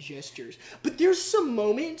non-verbally with gestures. But there's some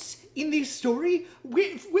moments in the story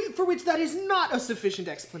for which that is not a sufficient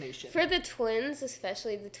explanation. For the twins,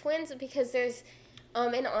 especially the twins, because there's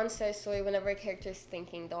in OnStar's story, whenever a character's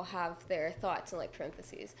thinking, they'll have their thoughts in like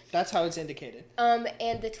parentheses. That's how it's indicated.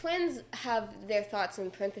 And the twins have their thoughts in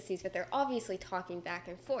parentheses, but they're obviously talking back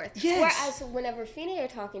and forth. Yes. Whereas whenever Fine are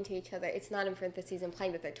talking to each other, it's not in parentheses,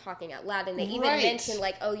 implying that they're talking out loud. And they even mention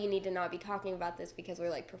like, oh, you need to not be talking about this because we're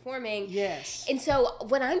like performing. Yes. And so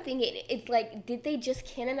what I'm thinking, it's like, did they just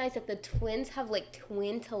canonize that the twins have like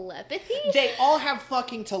twin telepathy? They all have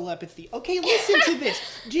fucking telepathy. Okay, listen to this.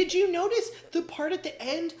 Did you notice the part at the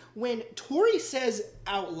end when Tori says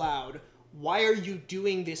out loud, "Why are you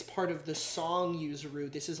doing this part of the song,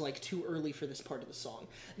 Yuzuru? This is like too early for this part of the song."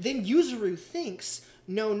 Then Yuzuru thinks,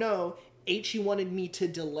 no, Eiichi wanted me to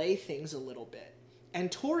delay things a little bit.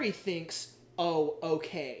 And Tori thinks, oh,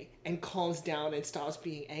 okay, and calms down and stops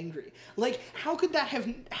being angry. Like, how could that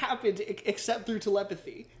have happened except through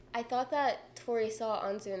telepathy? I thought that Tori saw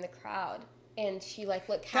Anzu in the crowd. And she, like,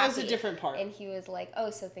 looked happy. That was a different part. And he was like,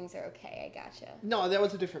 oh, so things are okay. I gotcha. No, that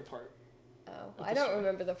was a different part. Oh. Well, I don't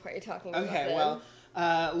remember the part you're talking about. Okay, then.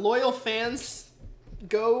 well, loyal fans,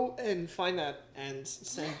 go and find that and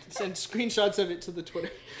send screenshots of it to the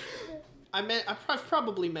Twitter. I've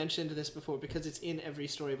probably mentioned this before because it's in every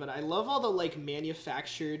story, but I love all the, like,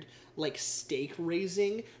 manufactured, like, stake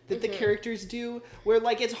raising that the characters do, where,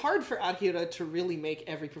 like, it's hard for Akira to really make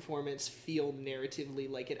every performance feel narratively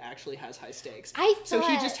like it actually has high stakes. So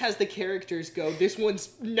he just has the characters go, this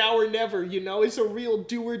one's now or never, you know? It's a real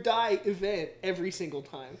do or die event every single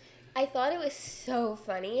time. I thought it was so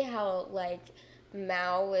funny how, like,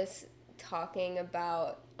 Mao was talking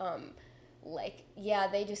about, like, yeah,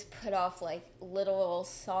 they just put off, like, little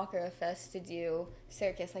soccer fest to do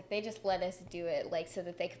Circus. Like, they just let us do it, like, so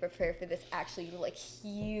that they could prepare for this actually, like,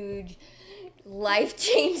 huge,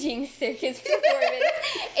 life-changing circus performance.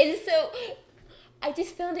 And so I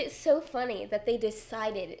just found it so funny that they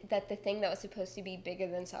decided that the thing that was supposed to be bigger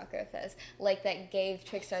than Sakura Fest, like that gave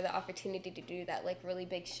Trickstar the opportunity to do that like really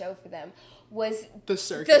big show for them, was the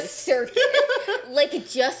circus. The circus. Like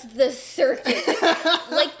just the circus.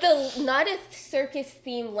 Like the not a circus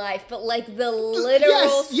theme life, but like the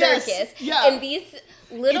literal circus. Yes, yeah. And these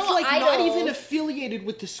little it's like idols, not even affiliated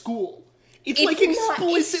with the school. It's like not,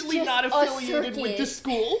 explicitly it's not affiliated with the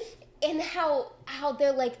school. And how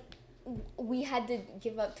they're like, we had to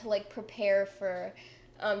give up to like prepare for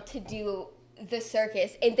to do the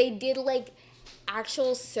circus, and they did like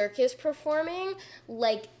actual circus performing.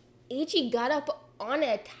 Like Ichi got up on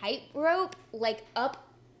a tightrope, like up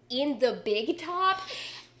in the big top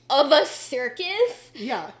of a circus.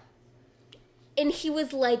 Yeah. And he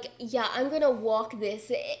was like, yeah, I'm gonna walk this.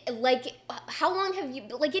 Like, how long have you...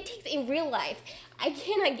 Like, it takes... In real life, I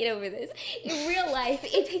cannot get over this. In real life,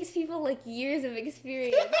 it takes people, like, years of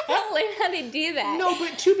experience to learn how to do that. No,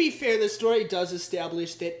 but to be fair, the story does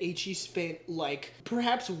establish that Ichi spent, like,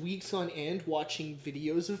 perhaps weeks on end watching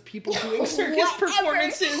videos of people doing circus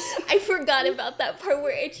performances. I forgot about that part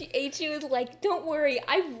where Ichi was like, don't worry,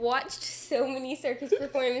 I've watched so many circus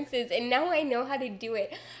performances, and now I know how to do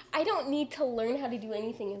it. I don't need to learn how to do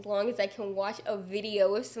anything as long as I can watch a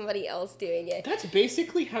video of somebody else doing it. That's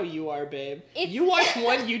basically how you are, babe. You watch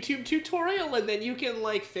one YouTube tutorial and then you can,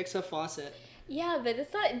 like, fix a faucet. Yeah, but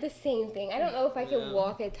it's not the same thing. I don't know if I can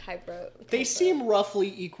walk a tightrope. They seem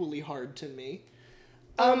roughly equally hard to me.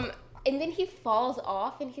 And then he falls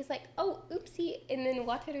off and he's like, oh, oopsie. And then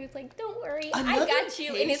Wataru's like, don't worry, I got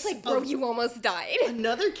you. And it's like, bro, you almost died.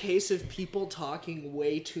 Another case of people talking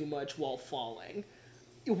way too much while falling.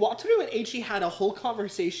 Wataru and Eiichi had a whole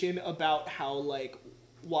conversation about how, like,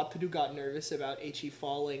 Wataru got nervous about Eiichi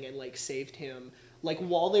falling and, like, saved him, like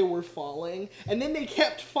while they were falling, and then they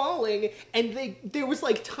kept falling, and there was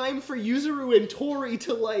like time for Yuzuru and Tori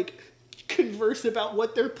to like converse about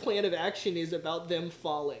what their plan of action is about them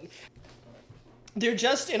falling. They're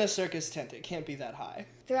just in a circus tent. It can't be that high.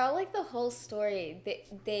 Throughout, like, the whole story,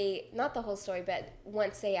 they not the whole story, but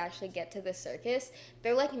once they actually get to the circus,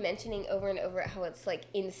 they're, like, mentioning over and over how it's, like,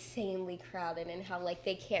 insanely crowded and how, like,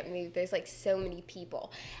 they can't move. There's, like, so many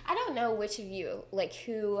people. I don't know which of you, like,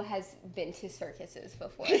 who has been to circuses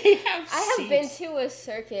before. I have been to a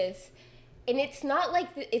circus, and it's not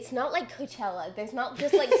like Coachella. There's not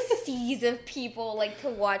just, like, seas of people, like, to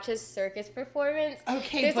watch a circus performance.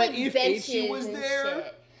 Okay, There's, but like, if benches Ichi was and there...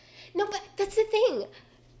 shit. No, but that's the thing.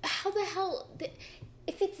 How the hell...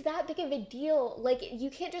 If it's that big of a deal, like, you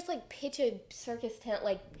can't just, like, pitch a circus tent,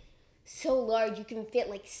 like, so large you can fit,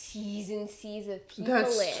 like, seas and seas of people in.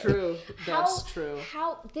 That's true. That's true.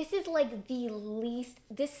 This is, like, the least...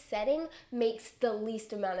 This setting makes the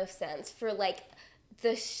least amount of sense for, like...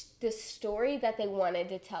 The story that they wanted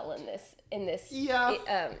to tell in this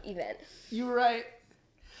event. You're right.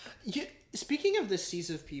 Speaking of the seas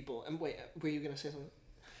of people, and wait, were you gonna say something?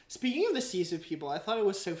 Speaking of the seas of people, I thought it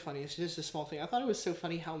was so funny. It's just a small thing. I thought it was so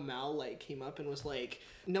funny how Mal like came up and was like,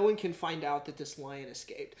 "No one can find out that this lion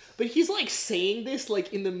escaped." But he's like saying this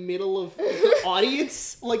like in the middle of the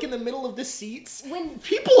audience, like in the middle of the seats. When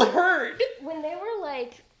people heard, when they were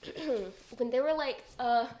like,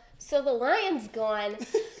 so the lion's gone,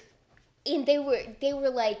 and they were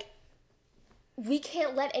like, we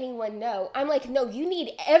can't let anyone know. I'm like, no, you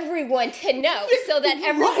need everyone to know so that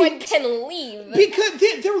everyone can leave. Because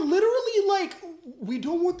they're literally like, we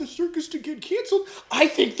don't want the circus to get canceled. I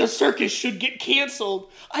think the circus should get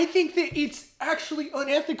canceled. I think that it's actually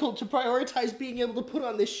unethical to prioritize being able to put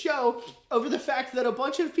on this show over the fact that a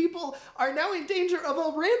bunch of people are now in danger of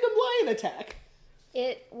a random lion attack.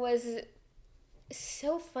 It was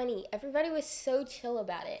so funny. Everybody was so chill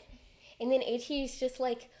about it. And then Ichi's just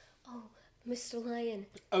like, oh, Mr. Lion,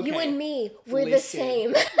 okay. You and me, we're the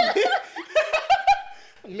same.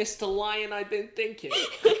 Mr. Lion, I've been thinking.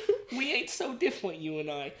 We ain't so different, you and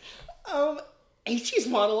I. Ichi's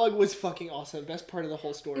monologue was fucking awesome. Best part of the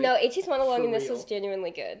whole story. No, Ichi's monologue in this was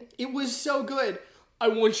genuinely good. It was so good. I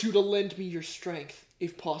want you to lend me your strength,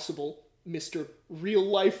 if possible, Mr. Real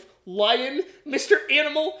Life Lion, Mr.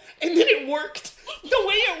 Animal. And then it worked. The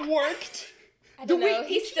way it worked. I don't know,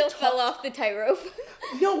 he still fell off the tightrope.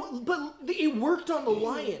 No, but it worked on the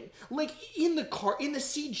lion. Like, in the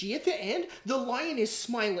CG at the end, the lion is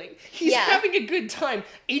smiling. He's having a good time.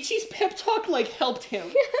 Ichi's pep talk, like, helped him.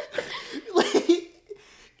 Like,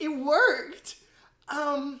 it worked.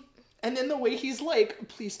 And then the way he's like,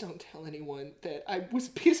 please don't tell anyone that I was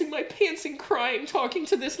pissing my pants and crying talking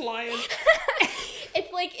to this lion.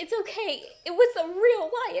 It's like, it's okay. It was a real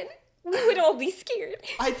lion. We would all be scared.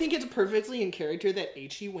 I think it's perfectly in character that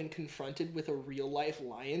Ichi, when confronted with a real-life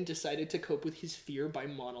lion, decided to cope with his fear by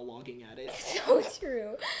monologuing at it. So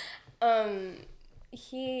true.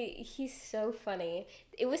 He's so funny.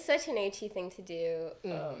 It was such an Ichi thing to do.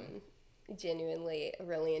 Genuinely,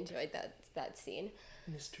 really enjoyed that scene.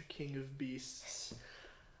 Mr. King of Beasts.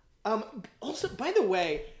 Also, by the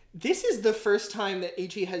way, this is the first time that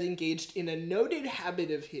Ichi has engaged in a noted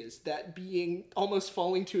habit of his, that being almost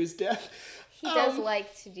falling to his death. He does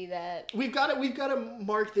like to do that. We've got to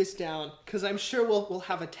mark this down, because I'm sure we'll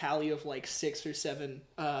have a tally of like 6 or 7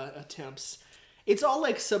 attempts. It's all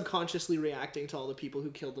like subconsciously reacting to all the people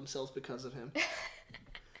who killed themselves because of him.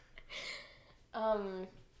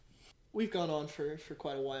 We've gone on for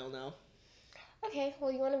quite a while now. Okay,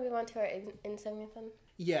 well, you want to move on to our in segment then?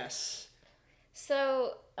 Yes.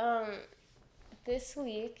 So, this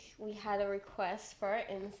week we had a request for our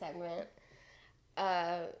in segment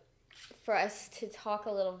for us to talk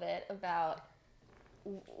a little bit about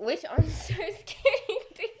which OnStar's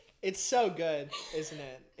character. It's so good, isn't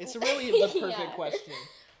it? It's really the perfect question.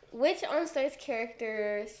 Which OnStar's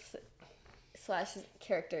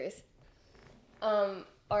characters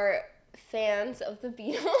are fans of the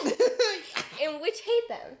Beatles and which hate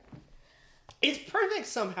them? It's perfect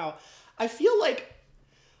somehow. I feel like,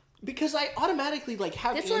 because I automatically like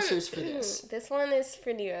have answers for this. This one is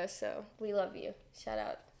for Nero, so we love you. Shout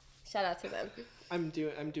out to them. I'm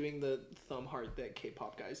doing the thumb heart that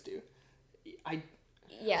K-pop guys do.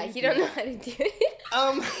 You don't know how to do it.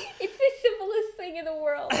 It's the simplest thing in the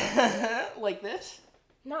world. Like this?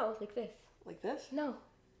 No, like this. Like this? No.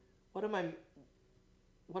 What am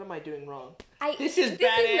I doing wrong? This is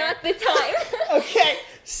not the time. Okay,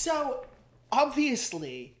 so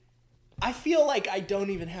obviously, I feel like I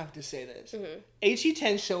don't even have to say this. H.E.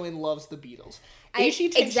 Tenshoin loves the Beatles.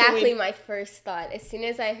 Exactly my first thought. As soon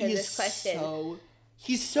as I heard this question. So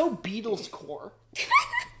He's so Beatles core.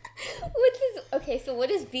 Okay, so what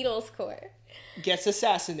is Beatles core? Gets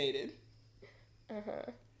assassinated.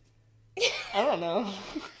 Uh-huh. I don't know.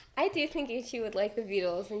 I do think Ichi would like the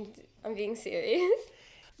Beatles, and I'm being serious.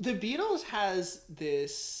 The Beatles has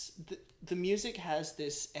this... The music has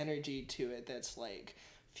this energy to it that's like...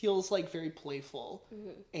 Feels like very playful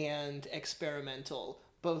and experimental.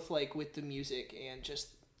 Both like with the music and just...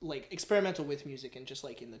 Like experimental with music and just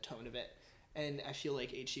like in the tone of it. And I feel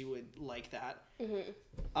like Ichi would like that.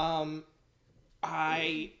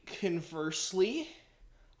 I conversely...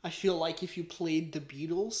 I feel like if you played the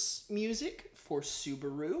Beatles music for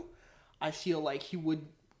Subaru, I feel like he would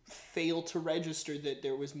fail to register that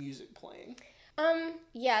there was music playing.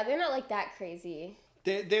 Yeah, they're not like that crazy.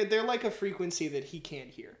 They're like a frequency that he can't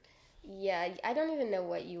hear. Yeah, I don't even know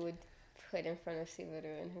what you would put in front of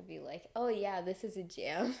Subaru and he'd be like, oh yeah, this is a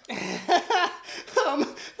jam.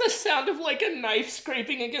 The sound of like a knife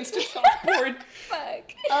scraping against a chalkboard.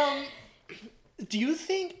 Fuck. Do you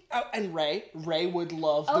think... and Ray would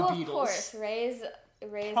love the Beatles. Of course. Ray's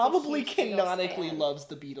probably a huge Beatles canonically fan. loves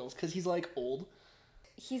the Beatles because he's like old.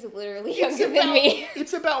 He's literally younger than me.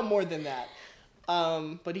 It's about more than that.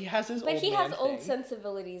 But he has his But old he man has old thing.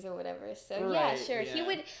 sensibilities or whatever. So Right, yeah, sure. yeah. He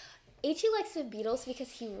would... Ichi likes the Beatles because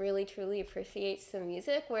he really truly appreciates the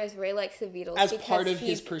music, whereas Ray likes the Beatles As because part of he's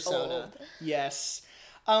his persona. old. Yes.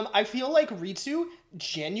 I feel like Ritsu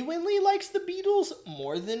genuinely likes the Beatles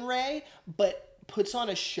more than Ray, but puts on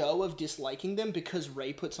a show of disliking them because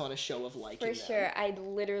Ray puts on a show of liking them. For sure. I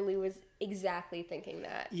literally was exactly thinking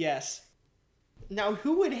that. Yes. Now,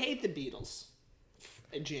 who would hate the Beatles?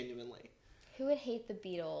 Genuinely. Who would hate the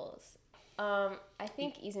Beatles? I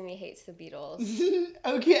think Izumi hates the Beatles.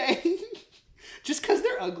 Okay. Just because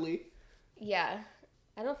they're ugly. Yeah.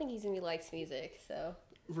 I don't think Izumi likes music, so...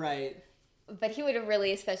 Right. But he would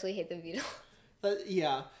really especially hate the Beatles.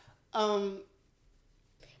 Yeah.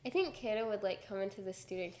 I think Kato would, like, come into the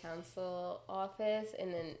student council office,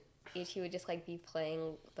 and then Ichi would just, like, be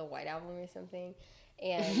playing the White Album or something.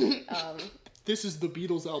 And, This is the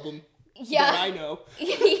Beatles album. yeah. That I know.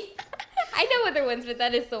 I know other ones, but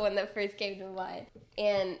that is the one that first came to mind.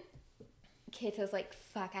 And Kato's like,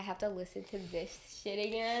 fuck, I have to listen to this shit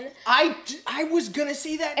again. I was gonna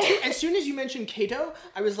say that too. As soon as you mentioned Kato,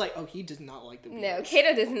 I was like, oh, he does not like the Beatles. No,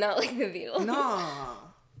 Kato does not like the Beatles. Nah.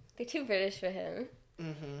 They're too British for him.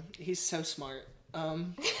 Mm-hmm. He's so smart.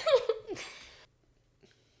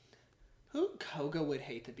 Who Koga would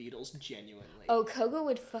hate the Beatles genuinely? Oh, Koga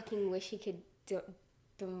would fucking wish he could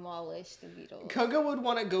demolish the Beatles. Koga would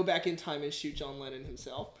want to go back in time and shoot John Lennon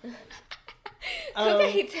himself. Koga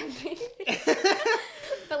hates everything.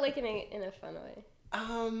 But like in a fun way.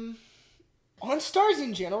 On Stars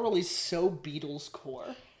in general is so Beatles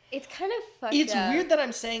core. It's kind of fucked It's up. weird that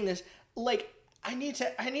I'm saying this. Like, I need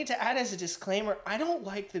to add as a disclaimer, I don't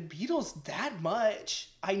like the Beatles that much.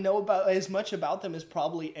 I know about as much about them as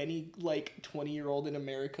probably any, like, 20-year-old in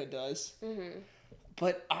America does. Mm-hmm.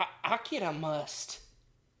 But Akira must.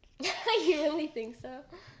 You really think so?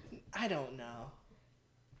 I don't know.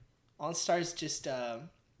 On Stars just, it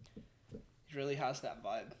really has that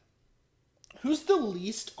vibe. Who's the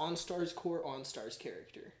least On Stars core On Stars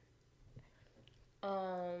character?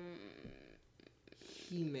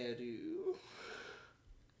 Himeru.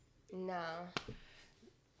 No.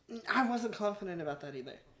 I wasn't confident about that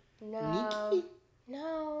either. No. Nikki?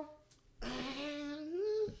 No. At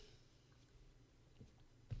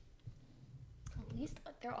least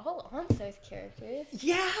they're all on-stars characters.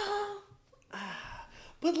 Yeah!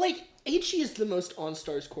 But, like, Ichi is the most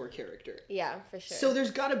On-Stars core character. Yeah, for sure. So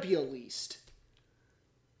there's gotta be a least.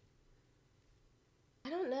 I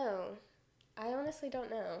don't know. I honestly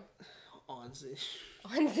don't know. Onzu.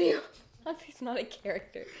 Onzu. Onzu's not a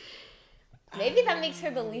character. Maybe that makes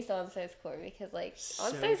her the least on-stars core because, like, So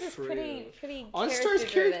on-stars is true. pretty On-Stars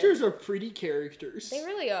character-driven. characters are pretty characters. They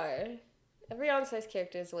really are. Every on-stars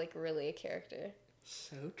character is, like, really a character.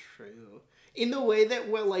 So true. In the way that,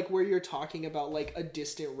 well, like, where you're talking about, like, a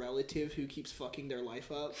distant relative who keeps fucking their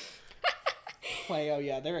life up. Like, oh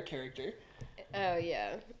yeah, they're a character. Oh,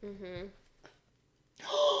 yeah. Mm-hmm.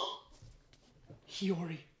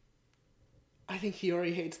 Hiyori. I think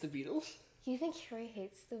Hiyori hates the Beatles. You think Hiyori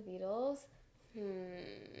hates the Beatles?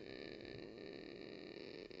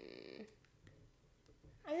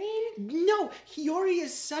 I mean... No, Hiyori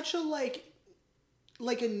is such a, like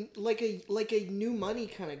a new money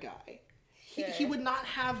kind of guy. Sure. He would not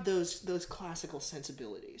have those classical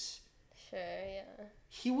sensibilities. Sure, yeah.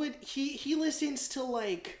 He listens to,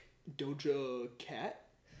 like, Doja Cat.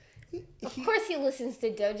 Of course he listens to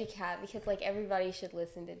Doja Cat because, like, everybody should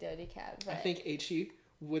listen to Doja Cat. But... I think Ichi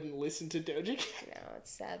wouldn't listen to Doja Cat. No,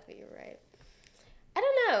 it's sad, but you're right. I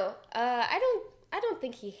don't know. I don't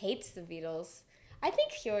think he hates the Beatles. I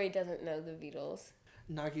think Shiori doesn't know the Beatles.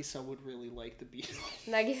 Nagisa would really like the Beatles.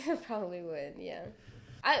 Nagisa probably would, yeah.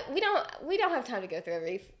 We don't have time to go through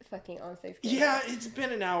every fucking on-stage scandal. Yeah, it's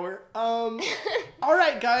been an hour. All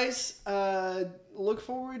right, guys. Look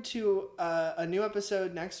forward to a new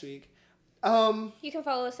episode next week. You can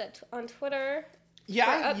follow us on Twitter.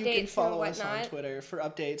 Yeah, for you can updates follow and us on whatnot. Twitter for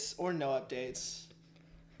updates or no updates.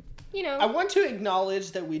 You know. I want to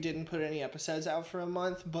acknowledge that we didn't put any episodes out for a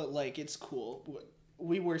month, but like it's cool.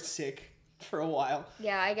 We were sick for a while.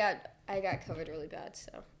 Yeah, I got COVID really bad,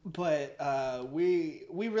 so. But we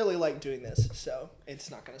really like doing this, so it's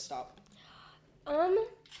not gonna stop.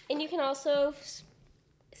 And you can also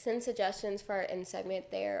send suggestions for our end segment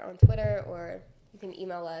there on Twitter, or you can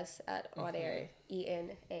email us at onair,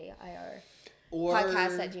 ENAIR, Or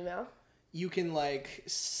podcast@gmail. you can like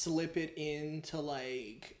slip it into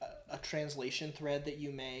like a translation thread that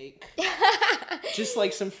you make. Just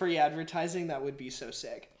like some free advertising, that would be so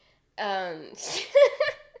sick. I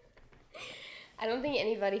don't think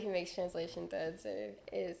anybody who makes translation threads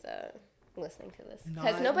is listening to this.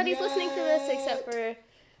 Because Not nobody's listening to this yet. except for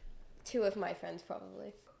 2 of my friends,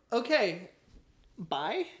 probably. Okay.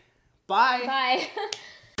 Bye. Bye. Bye.